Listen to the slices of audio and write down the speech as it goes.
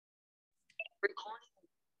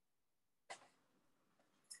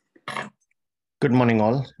Good morning,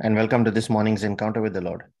 all, and welcome to this morning's Encounter with the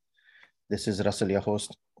Lord. This is Russell, your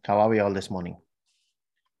host. How are we all this morning?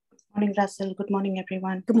 Good morning, Russell. Good morning,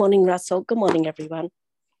 everyone. Good morning, Russell. Good morning, everyone.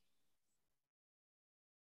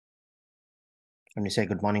 When we say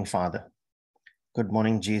good morning, Father, good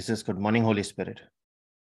morning, Jesus, good morning, Holy Spirit.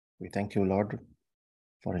 We thank you, Lord,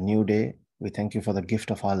 for a new day. We thank you for the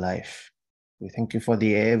gift of our life. We thank you for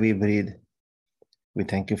the air we breathe. We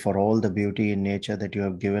thank you for all the beauty in nature that you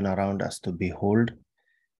have given around us to behold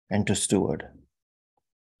and to steward.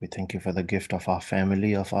 We thank you for the gift of our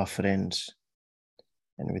family, of our friends.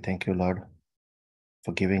 And we thank you, Lord,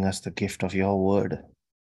 for giving us the gift of your word,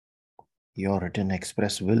 your written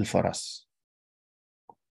express will for us,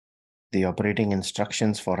 the operating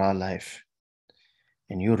instructions for our life.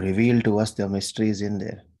 And you reveal to us the mysteries in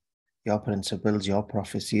there, your principles, your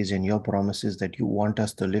prophecies, and your promises that you want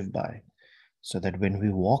us to live by, so that when we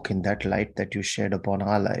walk in that light that you shed upon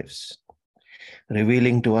our lives,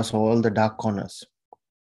 revealing to us all the dark corners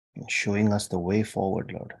and showing us the way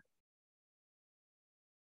forward, Lord.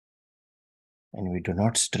 And we do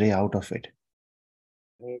not stray out of it.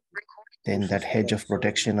 Then that hedge of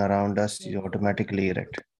protection around us is automatically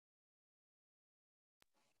erect.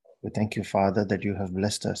 We thank you, Father, that you have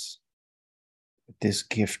blessed us with this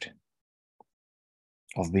gift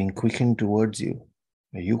of being quickened towards you.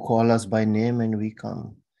 You call us by name and we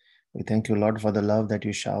come. We thank you, Lord, for the love that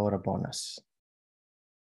you shower upon us.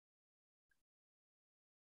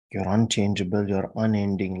 Your unchangeable, your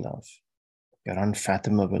unending love, your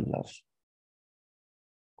unfathomable love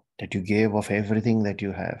that you gave of everything that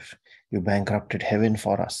you have. You bankrupted heaven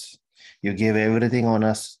for us. You gave everything on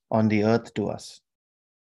us, on the earth to us.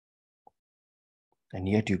 And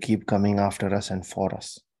yet you keep coming after us and for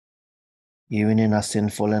us. Even in our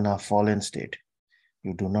sinful and our fallen state,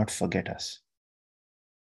 you do not forget us.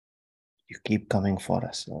 You keep coming for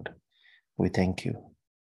us, Lord. We thank you.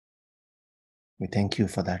 We thank you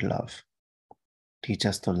for that love. Teach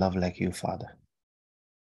us to love like you, Father.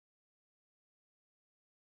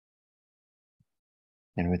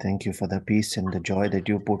 And we thank you for the peace and the joy that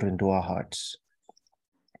you put into our hearts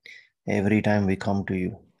every time we come to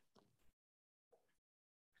you.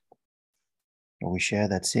 We share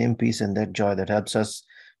that same peace and that joy that helps us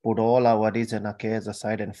put all our worries and our cares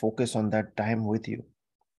aside and focus on that time with you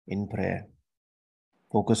in prayer.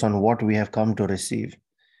 Focus on what we have come to receive,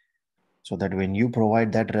 so that when you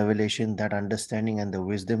provide that revelation, that understanding and the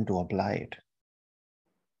wisdom to apply it,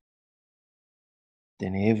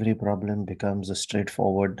 then every problem becomes a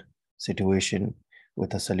straightforward situation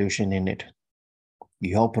with a solution in it.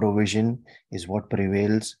 Your provision is what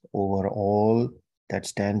prevails over all that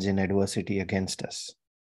stands in adversity against us.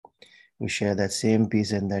 We share that same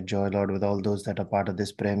peace and that joy, Lord, with all those that are part of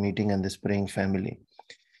this prayer meeting and this praying family.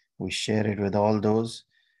 We share it with all those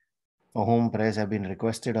for whom prayers have been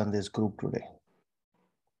requested on this group today.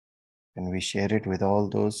 And we share it with all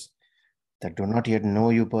those that do not yet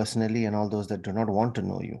know you personally and all those that do not want to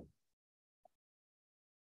know you.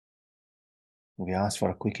 We ask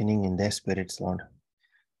for a quickening in their spirits, Lord,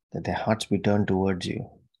 that their hearts be turned towards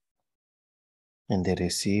you and they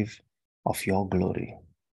receive of your glory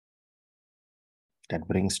that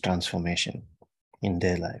brings transformation in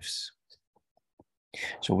their lives.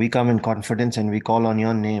 So we come in confidence and we call on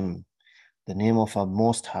your name, the name of our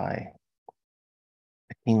Most High,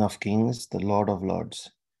 the King of Kings, the Lord of Lords,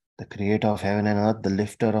 the Creator of heaven and earth, the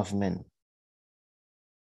Lifter of men,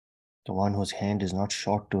 the one whose hand is not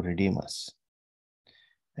short to redeem us.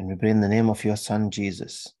 And we pray in the name of your Son,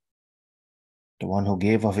 Jesus, the one who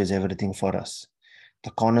gave of his everything for us, the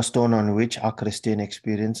cornerstone on which our Christian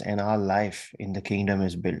experience and our life in the kingdom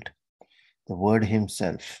is built, the Word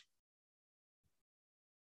himself,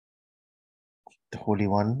 the Holy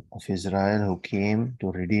One of Israel who came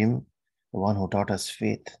to redeem, the one who taught us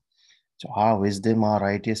faith. So our wisdom, our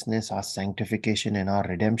righteousness, our sanctification, and our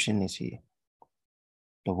redemption is he.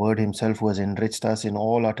 The Word himself who has enriched us in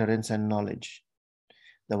all utterance and knowledge,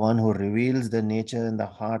 the one who reveals the nature and the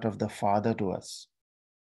heart of the Father to us,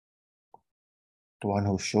 the one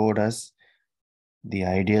who showed us the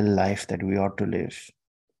ideal life that we ought to live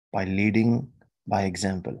by leading by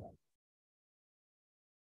example.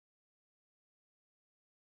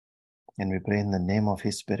 And we pray in the name of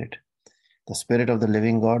his Spirit, the Spirit of the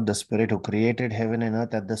living God, the Spirit who created heaven and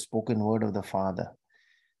earth at the spoken word of the Father,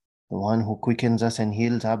 the one who quickens us and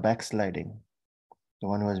heals our backsliding, the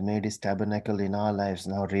one who has made his tabernacle in our lives,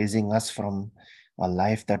 now raising us from a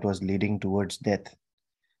life that was leading towards death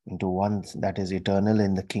into one that is eternal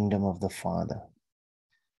in the kingdom of the Father,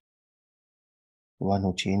 the one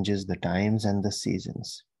who changes the times and the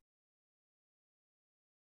seasons,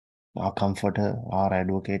 our comforter, our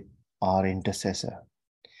advocate, our intercessor,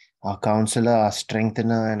 our counselor, our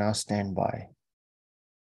strengthener, and our standby.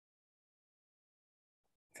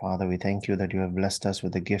 Father, we thank you that you have blessed us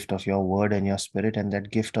with the gift of your word and your spirit, and that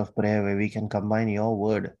gift of prayer where we can combine your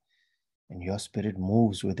word and your spirit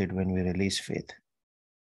moves with it when we release faith.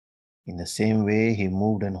 In the same way, he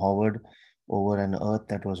moved and hovered over an earth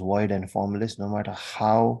that was void and formless, no matter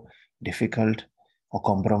how difficult or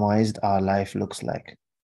compromised our life looks like,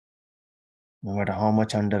 no matter how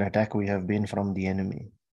much under attack we have been from the enemy.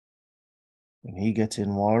 When he gets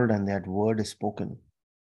involved and that word is spoken,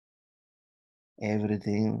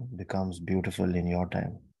 everything becomes beautiful in your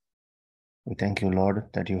time. We thank you, Lord,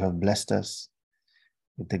 that you have blessed us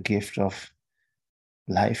with the gift of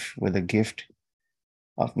life, with the gift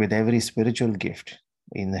of, with every spiritual gift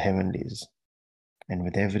in the heavenlies, and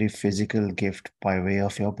with every physical gift by way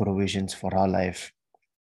of your provisions for our life,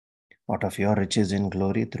 out of your riches in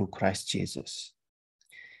glory through Christ Jesus.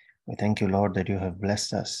 We thank you, Lord, that you have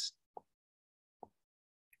blessed us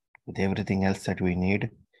with everything else that we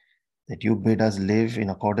need, that you bid us live in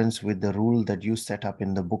accordance with the rule that you set up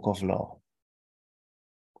in the book of law,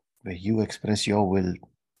 where you express your will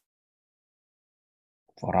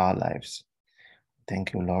for our lives.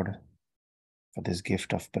 Thank you, Lord, for this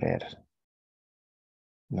gift of prayer.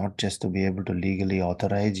 Not just to be able to legally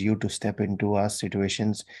authorize you to step into our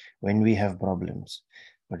situations when we have problems,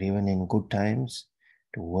 but even in good times,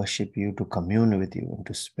 to worship you, to commune with you, and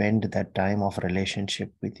to spend that time of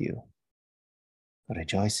relationship with you,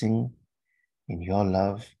 rejoicing in your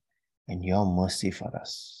love and your mercy for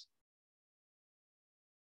us.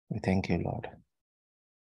 We thank you, Lord.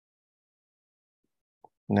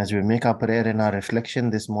 And as we make our prayer and our reflection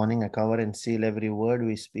this morning, I cover and seal every word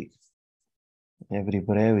we speak, every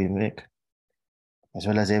prayer we make, as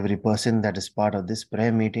well as every person that is part of this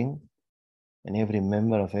prayer meeting and every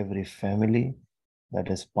member of every family that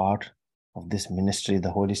is part of this ministry,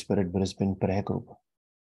 the Holy Spirit Brisbane Prayer Group,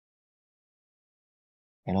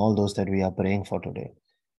 and all those that we are praying for today.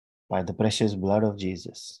 By the precious blood of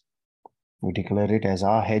Jesus, we declare it as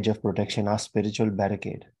our hedge of protection, our spiritual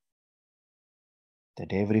barricade,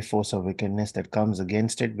 that every force of wickedness that comes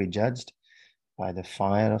against it be judged by the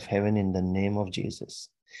fire of heaven in the name of Jesus.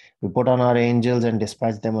 We put on our angels and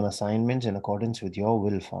dispatch them on assignments in accordance with your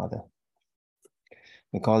will, Father.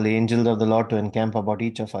 We call the angels of the Lord to encamp about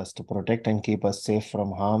each of us, to protect and keep us safe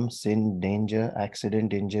from harm, sin, danger,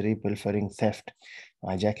 accident, injury, pilfering, theft,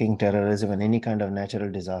 hijacking, terrorism, and any kind of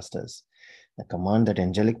natural disasters. I command that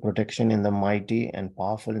angelic protection in the mighty and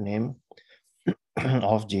powerful name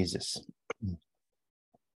of Jesus.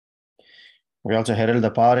 We also herald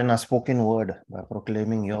the power in our spoken word by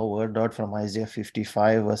proclaiming your word, Lord, from Isaiah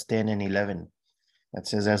 55, verse 10 and 11. That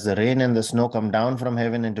says, as the rain and the snow come down from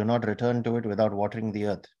heaven and do not return to it without watering the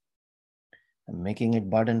earth and making it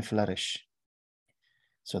bud and flourish,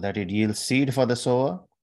 so that it yields seed for the sower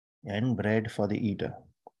and bread for the eater.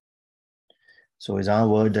 So is our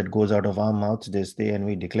word that goes out of our mouths this day, and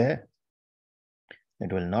we declare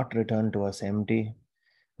it will not return to us empty,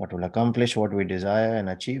 but will accomplish what we desire and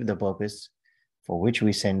achieve the purpose for which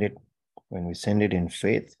we send it, when we send it in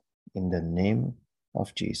faith in the name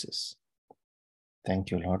of Jesus.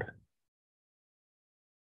 Thank you, Lord.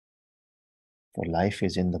 For life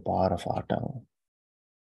is in the power of our tongue.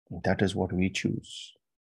 And that is what we choose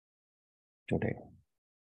today.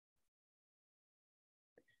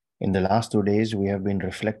 In the last 2 days, we have been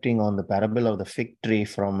reflecting on the parable of the fig tree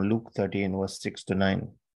from Luke 13, verse 6 to 9.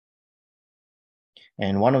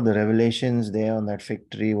 And one of the revelations there on that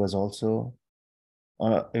fig tree was also,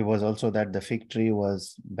 that the fig tree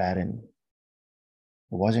was barren.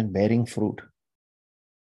 It wasn't bearing fruit.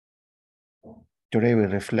 Today we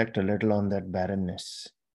reflect a little on that barrenness.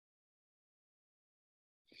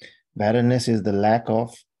 Barrenness is the lack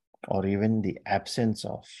of, or even the absence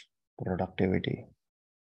of, productivity.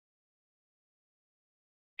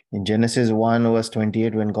 In Genesis 1, verse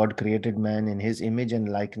 28, when God created man in his image and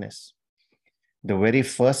likeness, the very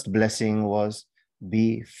first blessing was,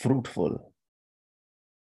 be fruitful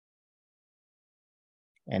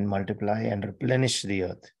and multiply and replenish the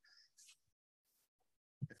earth.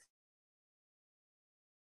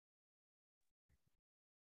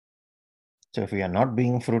 So if we are not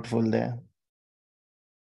being fruitful there,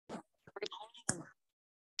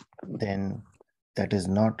 then that is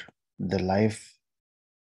not the life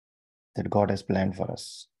that God has planned for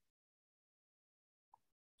us.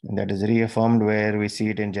 And that is reaffirmed where we see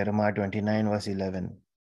it in Jeremiah 29, verse 11.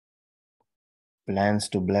 Plans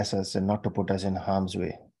to bless us and not to put us in harm's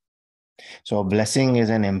way. So a blessing is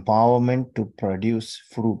an empowerment to produce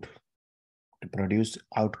fruit, to produce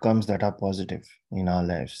outcomes that are positive in our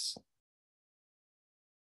lives.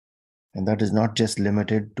 And that is not just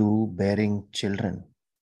limited to bearing children,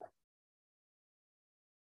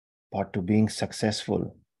 but to being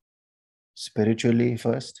successful spiritually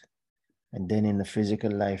first, and then in the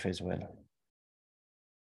physical life as well.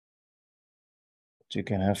 So you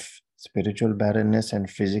can have spiritual barrenness and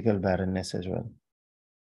physical barrenness as well.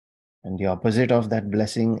 And the opposite of that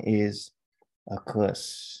blessing is a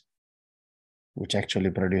curse, which actually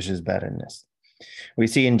produces barrenness. We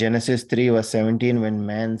see in Genesis 3 verse 17, when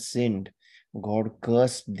man sinned, God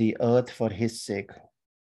cursed the earth for his sake.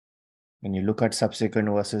 When you look at subsequent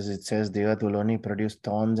verses, it says the earth will only produce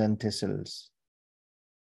thorns and thistles.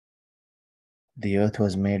 The earth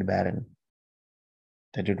was made barren,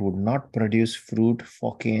 that it would not produce fruit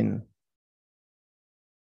for Cain,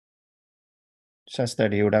 such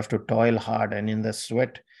that he would have to toil hard, and in the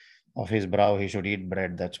sweat of his brow he should eat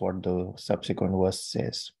bread. That's what the subsequent verse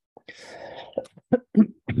says.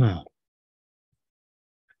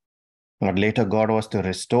 But later God was to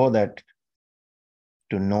restore that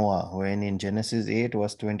to Noah, when in Genesis 8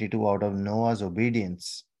 verse 22, out of Noah's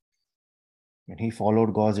obedience, when he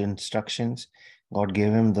followed God's instructions, God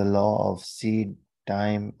gave him the law of seed,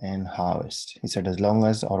 time, and harvest. He said, as long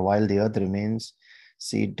as or while the earth remains,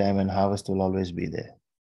 seed, time, and harvest will always be there.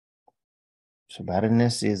 So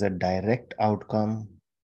barrenness is a direct outcome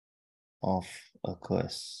of a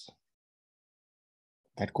curse.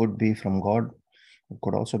 That could be from God. It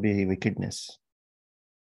could also be wickedness.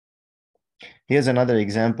 Here's another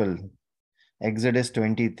example. Exodus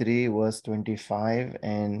 23 verse 25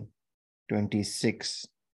 and 26,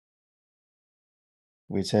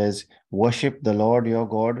 which says, worship the Lord your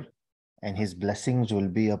God, and his blessings will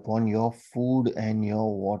be upon your food and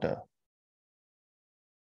your water.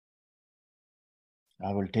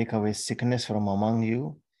 I will take away sickness from among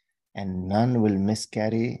you, and none will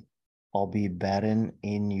miscarry or be barren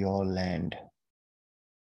in your land.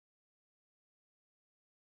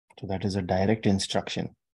 So that is a direct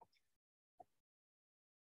instruction.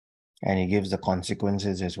 And he gives the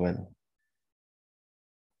consequences as well.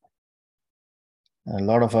 And a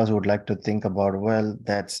lot of us would like to think about, well,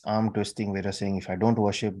 that's arm twisting. We're saying if I don't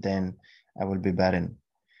worship, then I will be barren.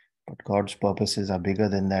 But God's purposes are bigger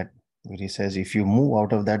than that. He says, if you move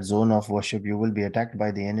out of that zone of worship, you will be attacked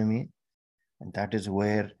by the enemy. And that is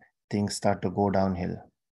where things start to go downhill.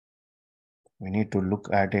 We need to look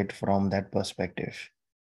at it from that perspective.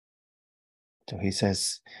 So he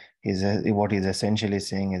says, what he's essentially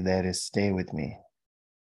saying is there is, stay with me.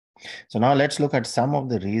 So now let's look at some of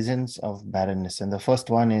the reasons of barrenness. And the first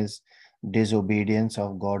one is disobedience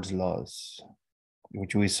of God's laws,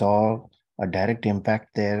 which we saw a direct impact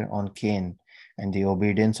there on Cain, and the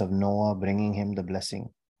obedience of Noah bringing him the blessing,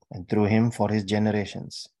 and through him for his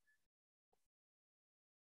generations.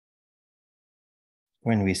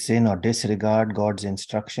 When we sin or disregard God's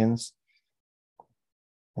instructions,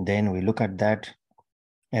 then we look at that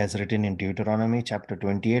as written in Deuteronomy chapter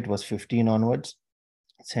 28 verse 15 onwards.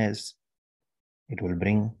 It says, it will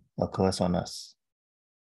bring a curse on us.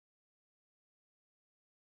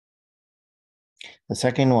 The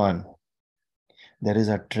second one, there is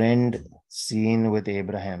a trend seen with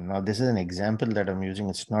Abraham. Now, this is an example that I'm using.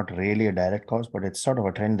 It's not really a direct cause, but it's sort of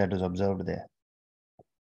a trend that is observed there.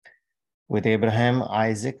 With Abraham,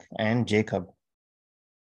 Isaac, and Jacob,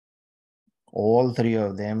 all three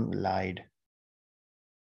of them lied.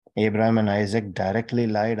 Abraham and Isaac directly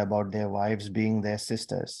lied about their wives being their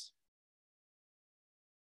sisters.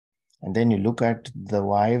 And then you look at the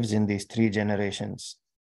wives in these three generations.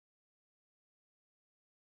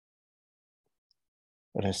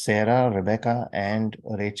 Sarah, Rebecca, and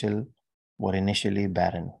Rachel were initially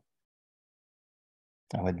barren,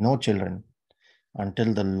 with no children,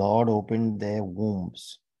 until the Lord opened their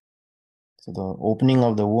wombs. So the opening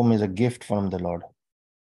of the womb is a gift from the Lord.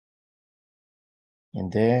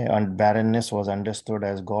 And their barrenness was understood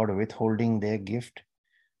as God withholding their gift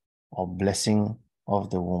of blessing of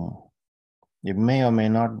the womb. It may or may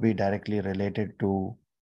not be directly related to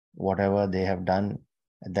whatever they have done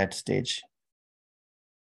at that stage.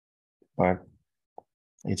 But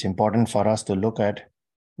it's important for us to look at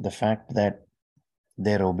the fact that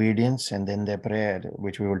their obedience and then their prayer,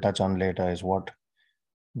 which we will touch on later, is what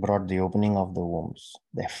brought the opening of the wombs,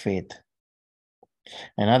 their faith.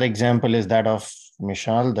 Another example is that of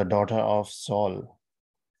Michal, the daughter of Saul.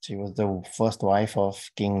 She was the first wife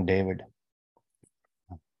of King David.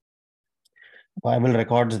 The Bible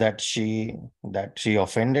records that she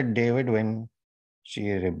offended David when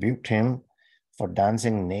she rebuked him for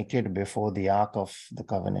dancing naked before the Ark of the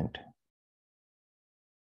Covenant.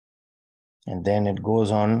 And then it goes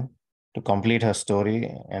on to complete her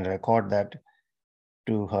story and record that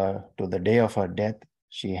to the day of her death,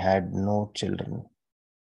 she had no children.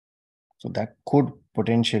 So that could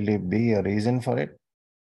potentially be a reason for it,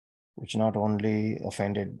 which not only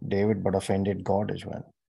offended David, but offended God as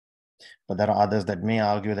well. But there are others that may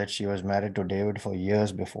argue that she was married to David for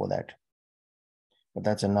years before that. But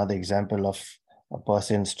that's another example of a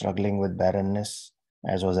person struggling with barrenness,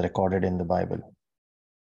 as was recorded in the Bible.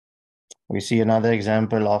 We see another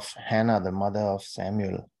example of Hannah, the mother of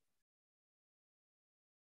Samuel.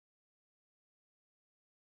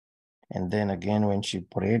 And then again, when she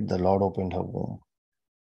prayed, the Lord opened her womb.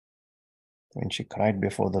 When she cried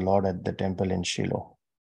before the Lord at the temple in Shiloh.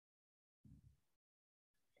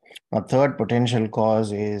 A third potential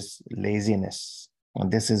cause is laziness.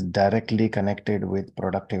 And this is directly connected with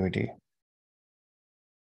productivity.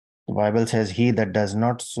 The Bible says, he that does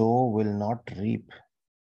not sow will not reap.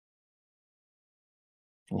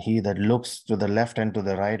 He that looks to the left and to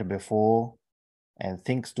the right before and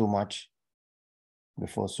thinks too much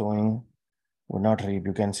before sowing will not reap.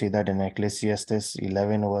 You can see that in Ecclesiastes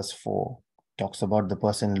 11 verse 4. It talks about the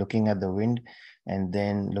person looking at the wind and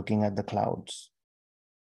then looking at the clouds.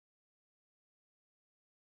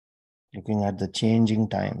 Looking at the changing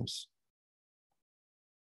times.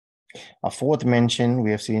 A fourth mention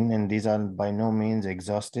we have seen, and these are by no means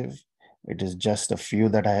exhaustive. It is just a few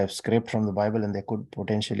that I have scraped from the Bible, and there could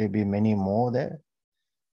potentially be many more there.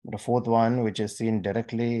 The fourth one, which is seen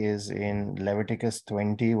directly, is in Leviticus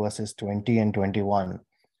 20 verses 20 and 21,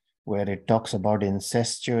 where it talks about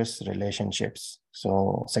incestuous relationships.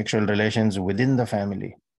 So sexual relations within the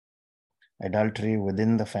family, adultery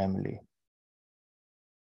within the family.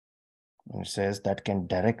 And it says that can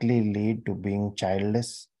directly lead to being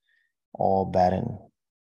childless or barren.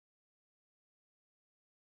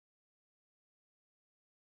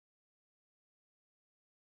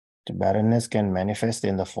 The barrenness can manifest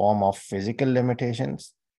in the form of physical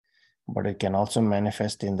limitations, but it can also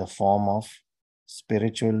manifest in the form of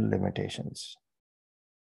spiritual limitations.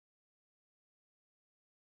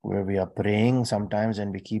 Where we are praying sometimes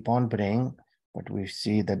and we keep on praying, but we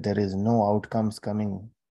see that there is no outcomes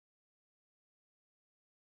coming.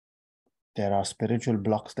 There are spiritual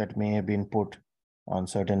blocks that may have been put on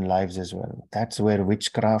certain lives as well. That's where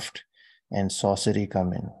witchcraft and sorcery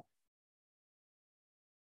come in.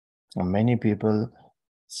 And many people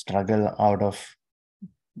struggle out of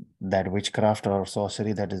that witchcraft or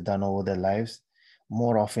sorcery that is done over their lives,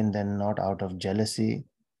 more often than not out of jealousy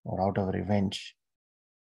or out of revenge.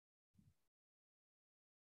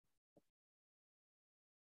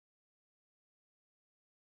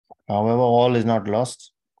 However, all is not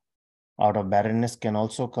lost. Out of barrenness can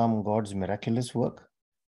also come God's miraculous work.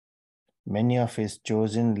 Many of his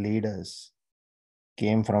chosen leaders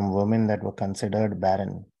came from women that were considered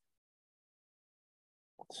barren.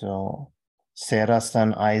 So, Sarah's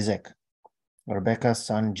son Isaac, Rebecca's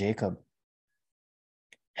son Jacob,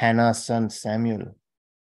 Hannah's son Samuel,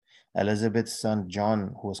 Elizabeth's son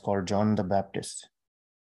John, who was called John the Baptist.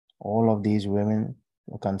 All of these women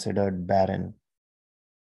were considered barren.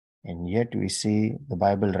 And yet we see the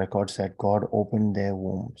Bible records that God opened their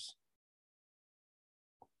wombs.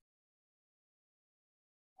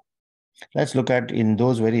 Let's look at, in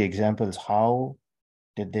those very examples, how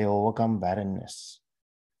did they overcome barrenness?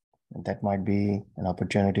 And that might be an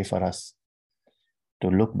opportunity for us to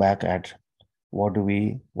look back at what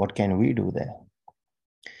can we do there?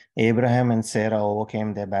 Abraham and Sarah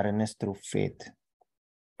overcame their barrenness through faith.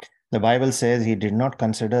 The Bible says he did not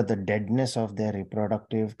consider the deadness of their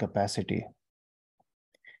reproductive capacity.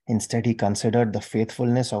 Instead, he considered the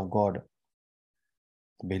faithfulness of God,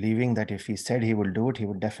 believing that if he said he will do it, he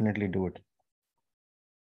would definitely do it.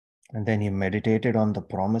 And then he meditated on the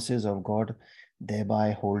promises of God,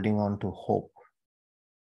 thereby holding on to hope.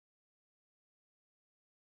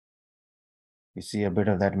 You see a bit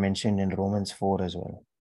of that mentioned in Romans 4 as well.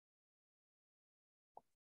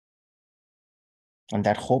 And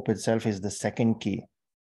that hope itself is the second key,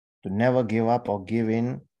 to never give up or give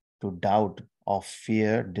in to doubt or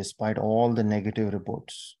fear despite all the negative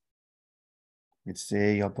reports. Which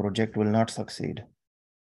say your project will not succeed.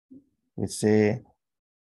 Which say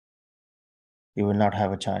you will not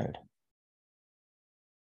have a child.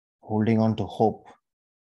 Holding on to hope.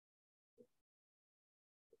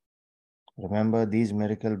 Remember these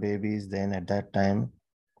miracle babies then at that time.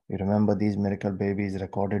 You remember these miracle babies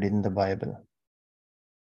recorded in the Bible.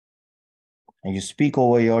 And you speak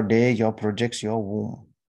over your day, your projects, your womb.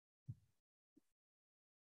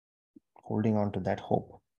 Holding on to that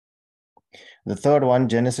hope. The third one,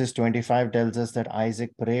 Genesis 25, tells us that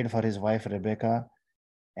Isaac prayed for his wife Rebekah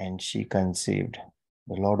and she conceived.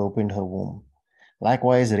 The Lord opened her womb.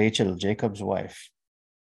 Likewise, Rachel, Jacob's wife,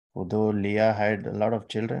 Although Leah had a lot of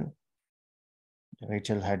children,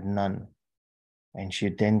 Rachel had none. And she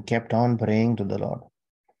then kept on praying to the Lord.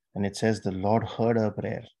 And it says the Lord heard her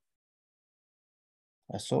prayer.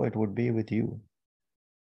 So it would be with you.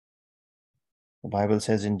 The Bible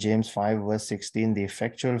says in James 5 verse 16, the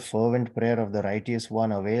effectual fervent prayer of the righteous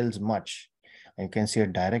one avails much. And you can see a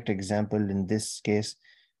direct example in this case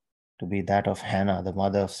to be that of Hannah, the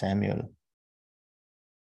mother of Samuel.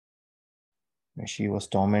 She was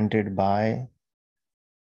tormented by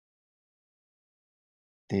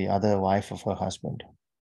the other wife of her husband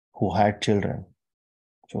who had children.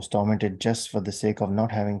 She was tormented just for the sake of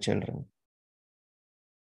not having children.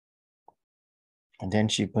 And then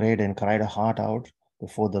she prayed and cried her heart out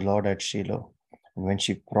before the Lord at Shiloh. And when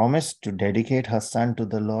she promised to dedicate her son to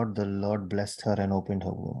the Lord blessed her and opened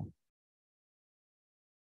her womb.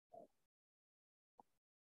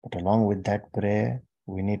 But along with that prayer,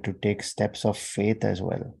 we need to take steps of faith as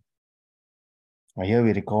well. Here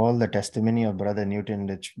we recall the testimony of Brother Newton,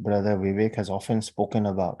 which Brother Vivek has often spoken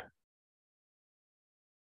about.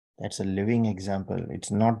 That's a living example.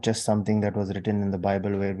 It's not just something that was written in the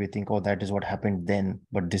Bible where we think, oh, that is what happened then,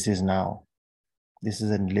 but this is now. This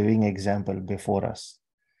is a living example before us,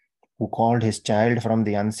 who called his child from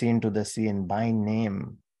the unseen to the seen by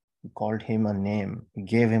name. He called him a name. He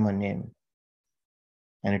gave him a name.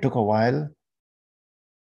 And it took a while,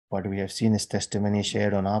 but we have seen his testimony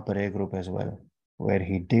shared on our prayer group as well, where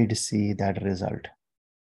he did see that result.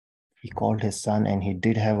 He called his son and he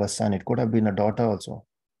did have a son. It could have been a daughter also,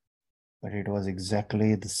 but it was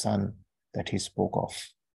exactly the son that he spoke of.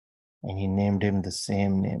 And he named him the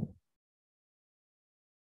same name.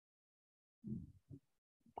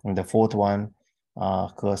 And the fourth one,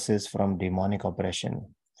 curses from demonic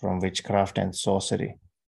oppression, from witchcraft and sorcery.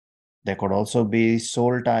 There could also be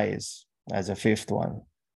soul ties as a fifth one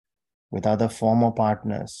with other former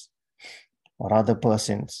partners or other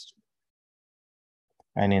persons.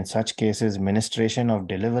 And in such cases, ministration of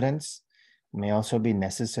deliverance may also be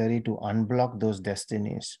necessary to unblock those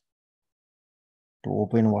destinies, to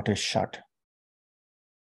open what is shut,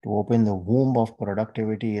 to open the womb of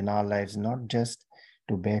productivity in our lives, not just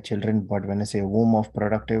to bear children, but when I say womb of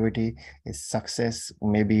productivity, is success,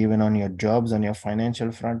 maybe even on your jobs, on your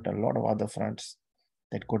financial front, a lot of other fronts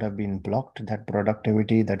that could have been blocked. That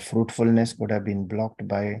productivity, that fruitfulness could have been blocked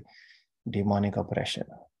by demonic oppression.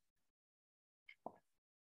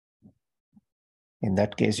 In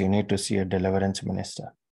that case, you need to see a deliverance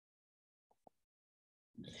minister.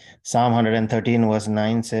 Psalm 113 verse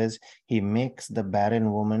 9 says, he makes the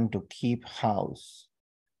barren woman to keep house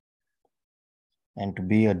and to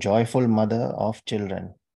be a joyful mother of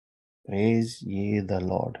children. Praise ye the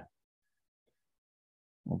Lord.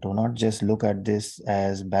 Do not just look at this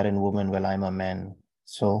as barren woman, well, I'm a man.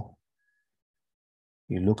 So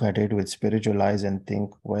you look at it with spiritual eyes and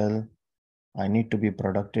think, well, I need to be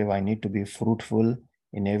productive. I need to be fruitful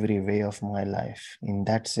in every way of my life. In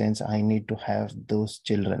that sense, I need to have those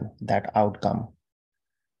children, that outcome.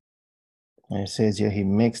 And it says here, he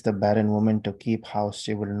makes the barren woman to keep house.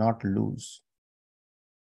 She will not lose.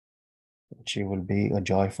 She will be a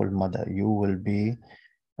joyful mother. You will be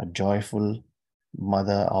a joyful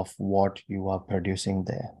mother of what you are producing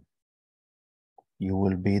there. You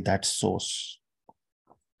will be that source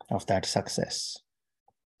of that success.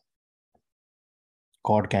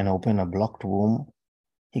 God can open a blocked womb.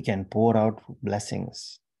 He can pour out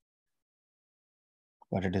blessings.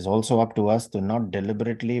 But it is also up to us to not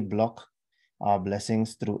deliberately block our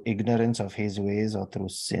blessings through ignorance of his ways or through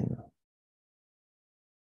sin.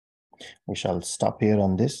 We shall stop here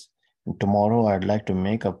on this. And tomorrow, I'd like to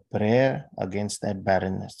make a prayer against that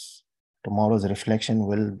barrenness. Tomorrow's reflection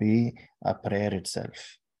will be a prayer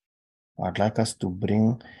itself. I'd like us to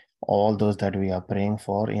bring all those that we are praying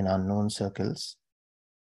for in unknown circles,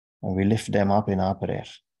 and we lift them up in our prayer.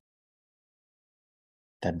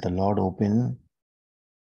 That the Lord open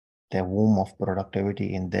their womb of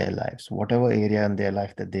productivity in their lives, whatever area in their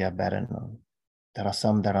life that they are barren on. There are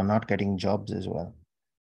some that are not getting jobs as well.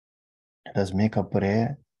 Let us make a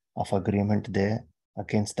prayer of agreement there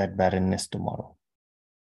against that barrenness tomorrow.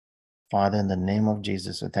 Father, in the name of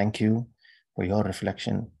Jesus, we thank you for your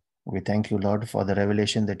reflection. We thank you, Lord, for the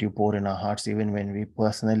revelation that you pour in our hearts, even when we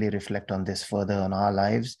personally reflect on this further on our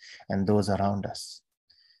lives and those around us.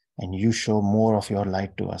 And you show more of your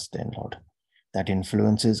light to us then, Lord, that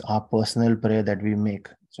influences our personal prayer that we make,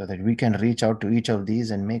 so that we can reach out to each of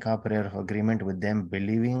these and make our prayer of agreement with them,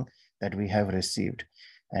 believing that we have received.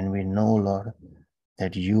 And we know, Lord,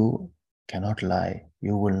 that you cannot lie.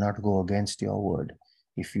 You will not go against your word.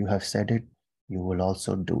 If you have said it, you will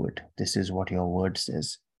also do it. This is what your word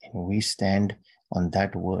says. And we stand on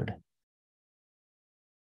that word.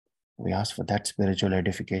 We ask for that spiritual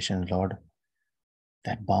edification, Lord,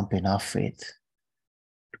 that bump in our faith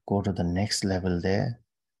to go to the next level there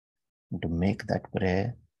and to make that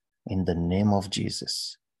prayer in the name of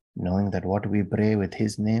Jesus, knowing that what we pray with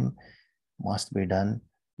his name must be done.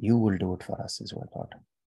 You will do it for us as well, Lord.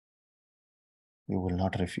 You will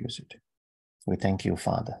not refuse it. We thank you,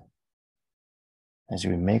 Father. As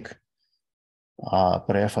we make our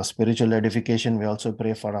prayer for spiritual edification, we also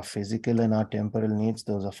pray for our physical and our temporal needs,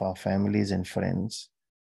 those of our families and friends.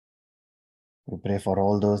 We pray for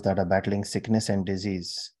all those that are battling sickness and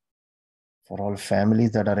disease, for all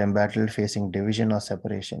families that are embattled facing division or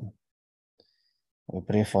separation. We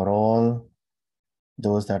pray for all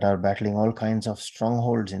those that are battling all kinds of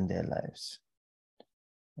strongholds in their lives.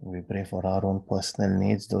 We pray for our own personal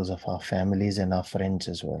needs, those of our families and our friends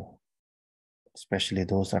as well, especially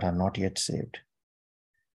those that are not yet saved.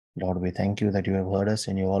 Lord, we thank you that you have heard us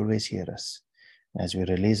and you always hear us. As we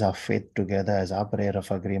release our faith together as our prayer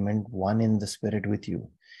of agreement, one in the Spirit with you,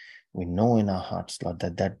 we know in our hearts, Lord,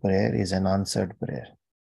 that that prayer is an answered prayer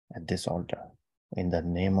at this altar. In the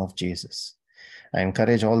name of Jesus. I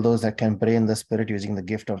encourage all those that can pray in the Spirit using the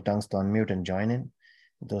gift of tongues to unmute and join in.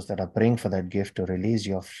 Those that are praying for that gift to release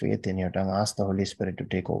your faith in your tongue, ask the Holy Spirit to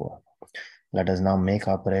take over. Let us now make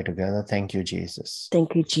our prayer together. Thank you, Jesus.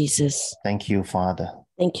 Thank you, Jesus. Thank you, Father.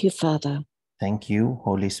 Thank you, Father. Thank you,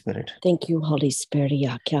 Holy Spirit. Thank you, Holy Spirit.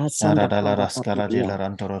 Shandaka Hasarakanania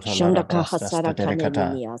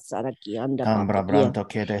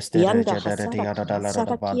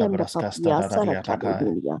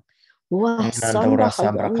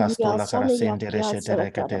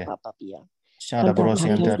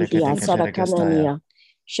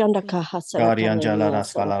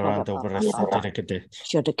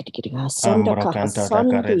Shadakitikia Sandaka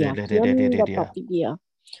Hasandia Yanda Papia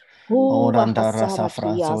Huva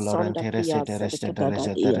Hasarakia Sandakia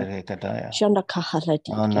Sadakadadia Shandaka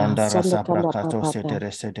Halatikia Sandakana Papa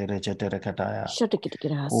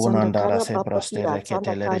Shadakitikia Sandakana Papia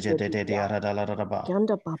Sandaka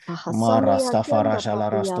Yanda Papa Hasania Yanda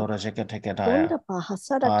Papia Yanda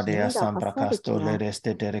Pahasarakia Hasarakia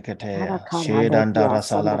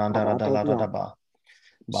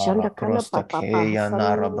Shandakana papa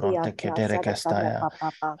Sandia Sadakana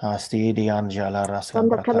papa Hastidianjala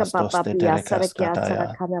Sandakana Raskabrakasto papa Pia Sarakia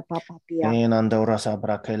Steterecaskataya. Sarakana papa Pia Enandora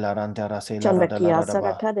Sabrakela Rantarasila Chandakia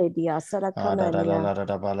Radaladaba. Sarakane dia Sarakanania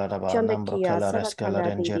Adadaladaba Chandakia Nambrokala Rescala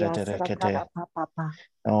Sarakana dia Renjerekete. Sarakana papa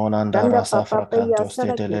Onandara Danda papa Pia Safracanto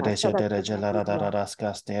Sarakia Stetelerejela Sarakana dia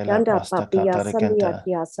Radaraskastela Danda papia Sandia Prastacatarecenta.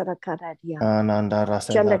 kia Sarakana dia Anandara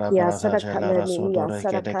Selara Chandakia Brasajela Sarakana dia Rasodore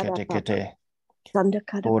Sarakana papa Kedekete.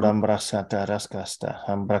 Sandakana papa Odambrasata Raskasta.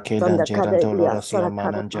 Ambrakela Sandakana dia Gerantolorosia Sarakana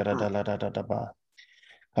Mananjera papa Daladaba.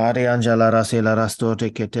 Ariangela Rasila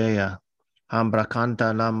Rastote Ketea.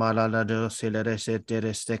 Ambrakanta la malala de silerese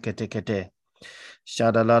terestekete.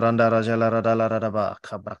 Shadalaranda Rajala Radalaraba.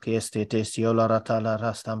 Kabrakeste Tesiola Ratala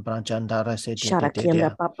Rastam Branchanda Sharakianda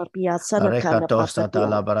Resetetea. papa Pia Sanakana Rekatosta papa Pia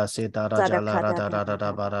Talabarasita Rajala Sarakana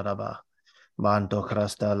Radarabaraba. Banto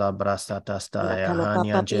Crasta la Brasta Tastaya. Lakana papa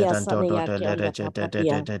Hanyan pia Jedanto sana ya kianda Telerete papa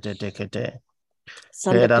pia. Tekete.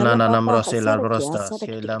 Sanda kana Kedanana papa Nambrose la hasara kia Brosta. sara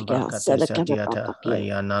Selam kia Bracate sara kana papa Satiata. pia.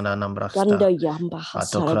 Ayanana Ganda Nambrasta. yamba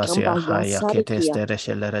hasara Autocracia gamba ya haya sara kia. keteste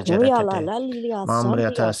reshelere Korea la jerekete. la lilia sanda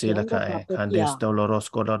Mambriata ya kianda silakae. papa Kandis pia. doloros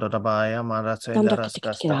kododabaya Sanda marasela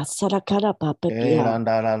katikira raskasta. sara kana papa pia.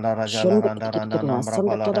 Randa randa rajala Shunda randa randa katikira nambra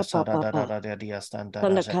sanda bala kana rasada papa da da pa. da da diastanta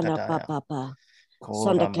Sanda kana rajakataya. papa pa.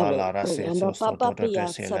 Sanda kana Korambala rase yanda papa soto de pia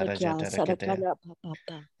kesela sara kia sara rejeterekete. kana papa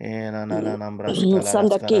pa. Nana nambra skala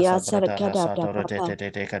Sanda raskara kia sara sabrata kana rasato papa.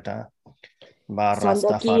 rejete kata.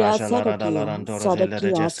 Barasta Sandakia, farajala Sadakia, radalarando rajele Sadakia,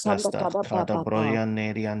 rejeskasta. Sandakada Kada Papa. broyan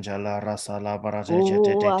nerianjala rasala Oh,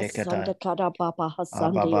 barajete Sandakada Papa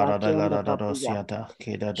Hasandia, Kianda Papia. Ababaradalaradosiata,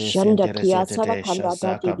 Kida de Shandakia, Sinteresete, Sadakanda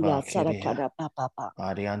Shazakaba, Dadia, Kiria, Sadakada Papa.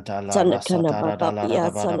 Arianta la Sandakana Rasatara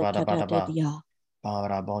Papia, Sandakada Dalarabadabadabadaba, Dadia.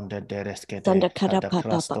 Parabonde dereskete, Sandakada Kada Papa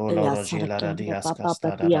Crastolo Papia, Rogila Sadakanda Radias Papa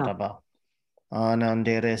Papia. Castadadaba.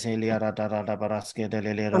 Anandere Silia Radarabraske de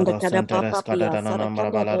Lero Sandakada Dosenteres Papa Pia,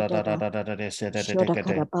 Cadanambra Sadakanda Dada. Balada de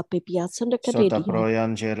Shodakada Sedecate. Papia, Sota Sandakadia.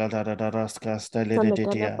 Proyan Gela Darascas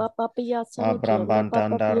Sandakana Teleditia. Papa Pia, Sadakianda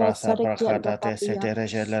Papa Abrambantanda Pia, Rasa Sadakianda Bracata de Papia.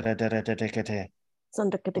 Seteregela Redecate.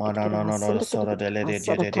 Sandakada, Manano soro Sandakada, de le de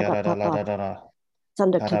Sadakada Papa. da.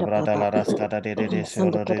 Sandakada Cadabrada Papa. la rascada de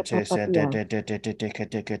soro de Sandakada Papa chese Pia.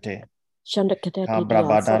 de. Shandakada Didia,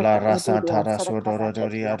 Cabrabada la Sarakada rasa Didia, tara Sarakada sodoro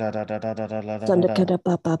Didia. da. Sandakada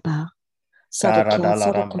Papa. Carada Sadakia,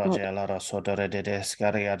 la Sarakada. rambrage la rasodore de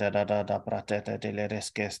scaria da prate de le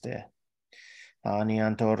resqueste.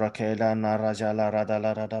 Anianto rakela narajala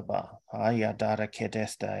radala radaba. Ayadara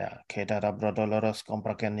kedestaya. Kedara brodoloros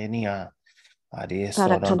comprakeninia. Adi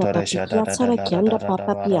sodantoresha da da da da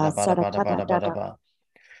da da da da da da.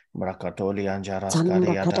 Brakatoli anjaras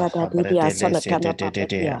kariada habredele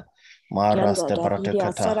sete. Maras de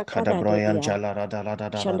bratakata kadabroyan jalara da da da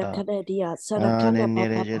da da.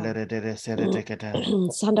 Anenere jelere de seretekete.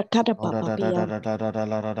 Sandakada Ora da da da da da da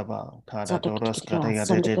da da da ba. Kada doros kadaya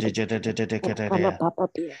de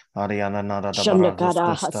Ariana nada da baragos Shandakada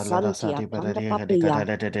gusta la da Hasantia sati Kanda beraria de Papia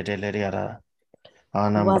kada de leriara.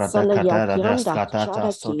 Anambra da Wasana kada da Yakianda skatata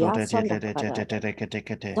Shada soto Kia de Sandakada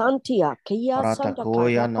kete. Santia Kia Rata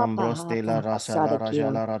koya Sandakada nambros Papa de la rasha la raja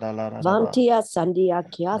Hasadakia la rada la rada ba. Vantia Sandia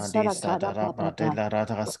Kia Nadisa da Sadakada rabra de Papa la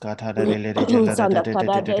rata skata de le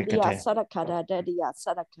Sandakada de Dedia kete. Sadakada Dedia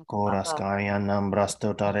Sadakada Koras Papa kaya nambras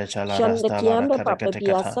to tare chala rasta la Shandakianda rakata Papa kete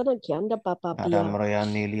Dia kata. Sanakianda Papa Pia Adam royan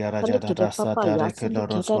nilia raja da Sandakida rasta Papa tare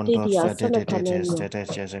kuloros Yasandakada kontor Dedia se de Sanakanania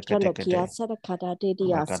kete Shandakia kete. Sadakada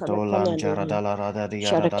Dedia Rakatolan Sanakanania jaradala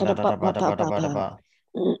radaria Shadakada Papa ba.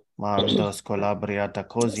 Mandos colabriata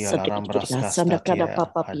cosia la Sadakida rambrasca Sandakada statia.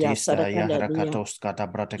 Papa Pia Hadista Sadakanania yahrakatos kata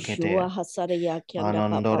Shua bratakete. Hasaraya Kianda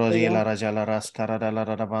Papa Anandoro di Pia la rajala rascarada la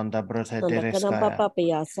rabanda Sandakana brutetereskaya. Papa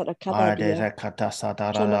Pia Sadakada Ade Dia rekata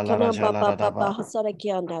satara la Shandakana rajala Papa Papa radaba.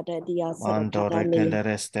 Hasarakianda Dia Mando Sadakadani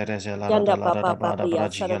rekelereste rejala Yanda radala Papa radaba da Papia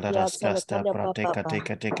brajia la Sarakia rascasta Sanakanda prateka Papa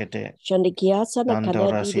teke teke te. Shandikia Nando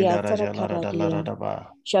Sanakana Dia rasila rajala Sanakana radala Dia radaba.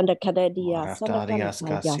 Shandakana Dia Sanakana Maratarias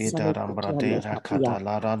Paya casita Sanakianda rambratera Papia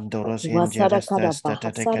catalarandoros Wasarakada hingerestes teteketa.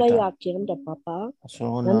 Bahasaraya Kianda Papa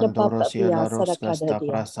Nanda Papa Sonandoros Pia yelaros Sarakada casta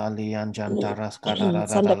Dia prasalian jantaras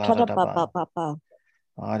Sandakana Papa cadararadaba. Papa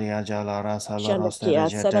Aria jalara saloros Shandakia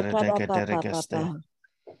terejetere Sarakada Papa deketerekeste. Papa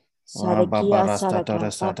Sarakia Babarasta Saraka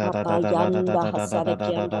torres Papa Yanda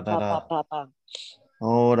Hasarakianda Papa Papa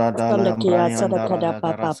Ora dala Sandakia ambrayanda Sarakada raja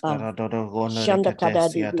Papa garaskara dodo Shandakada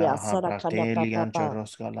gonereketes Dia yata Sarakada habrateli Papa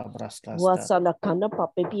anchoroska labraskasta. Wasana Kana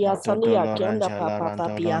Papa Pia Sandia Kianda Totoloranja la Papa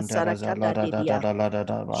Pia rantolonda raja la Sarakada da da da Dia da la da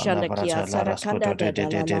da ba la Shandakia braja la Sarakada rascoto da da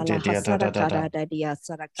la la la da. Hasarakada da Dia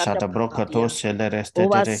Sarakada Shata Papa Pia brocatos celereste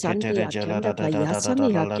Ova tereketere Sandia jela Kianda da da da Paya da da da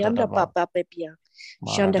Sania da Kianda da ba. Papa Pia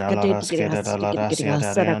Maradala Shandakade Digra raskeda da la rasia Stikigra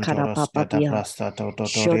da Sarakada riantoros Papa kata Pia prasta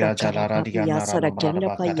Shoda totoria Kada jala Papia radiana rambrada Sarakianda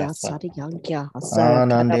Paya bakatasta. Sariyankia Hasarakada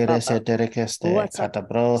Anandere Papa seterekeste kata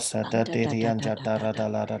bros da Da da da tirian da da da jatara da. da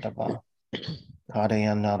la da ba.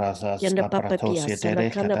 Kariana rasas Yanda Papa capratos Pia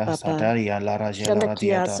yetere Sarakana kata Papa sataria la rajela Shandakia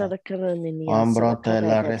radiatara. Sarakana Ninia Ambrote Sarakada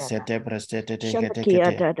la da da da. resete prestete kete Shandakia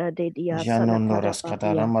kete. da da de dia Sarakada Janonoras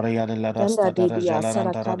katara Papia Maria de la Yanda Rasta de da dia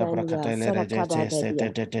Jalarandara da Sarakada Nia Bracatele Sarakada de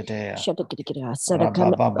dia Redete Shandakia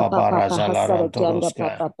Sarakana Papa Rababa Papa Hasarakianda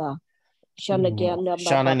Rajalarantoruska. Papa Shandakianda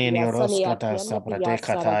Papa Shanan in Pia Sania Yoroskata Kianda Pia Sabrate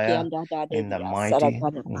Kataya Sarakianda da de in the dia mighty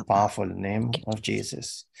Sarakana and Papa. powerful name of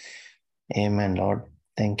Jesus. Amen, Lord.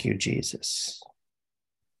 Thank you, Jesus.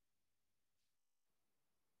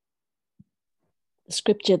 The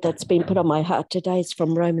scripture that's been put on my heart today is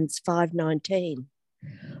from Romans 5:19.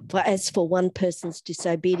 For as for one person's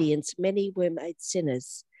disobedience, many were made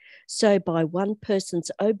sinners. So by one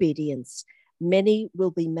person's obedience, many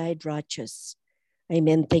will be made righteous.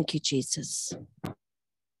 Amen. Thank you, Jesus.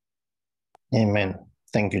 Amen.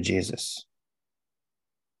 Thank you, Jesus.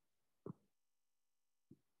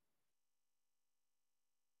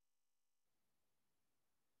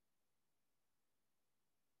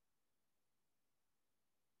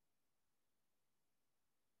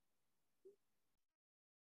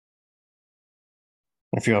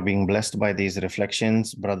 If you are being blessed by these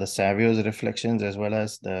reflections, Brother Savio's reflections, as well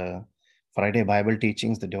as the Friday Bible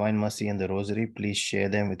teachings, the Divine Mercy and the Rosary, please share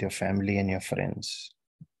them with your family and your friends.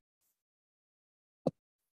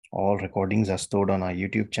 All recordings are stored on our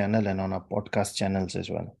YouTube channel and on our podcast channels as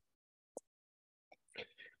well.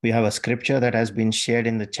 We have a scripture that has been shared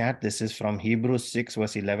in the chat. This is from Hebrews 6,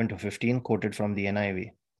 verse 11 to 15, quoted from the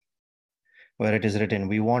NIV, where it is written,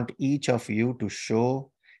 "We want each of you to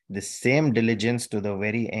show the same diligence to the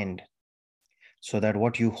very end, so that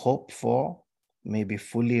what you hope for may be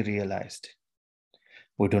fully realized.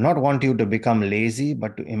 We do not want you to become lazy,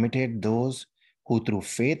 but to imitate those who through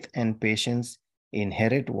faith and patience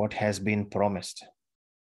inherit what has been promised."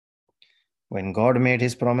 When God made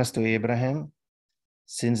his promise to Abraham,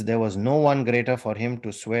 since there was no one greater for him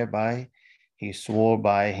to swear by, he swore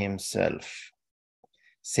by himself,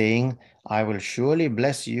 saying, "I will surely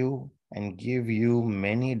bless you and give you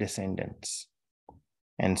many descendants."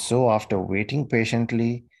 And so, after waiting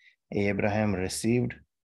patiently, Abraham received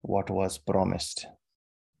what was promised.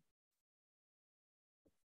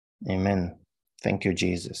 Amen. Thank you,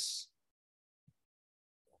 Jesus.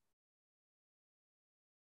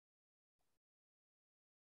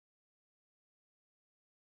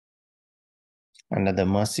 and that the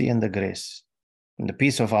mercy and the grace and the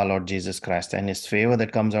peace of our Lord Jesus Christ and his favor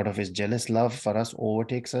that comes out of his jealous love for us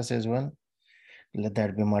overtakes us as well. Let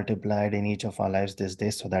that be multiplied in each of our lives this day,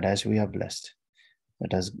 so that as we are blessed,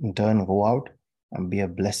 let us in turn go out and be a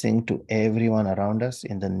blessing to everyone around us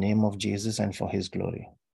in the name of Jesus and for his glory.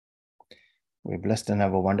 We're blessed and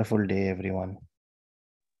have a wonderful day, everyone.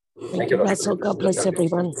 Thank you, Russell. God bless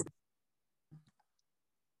everyone.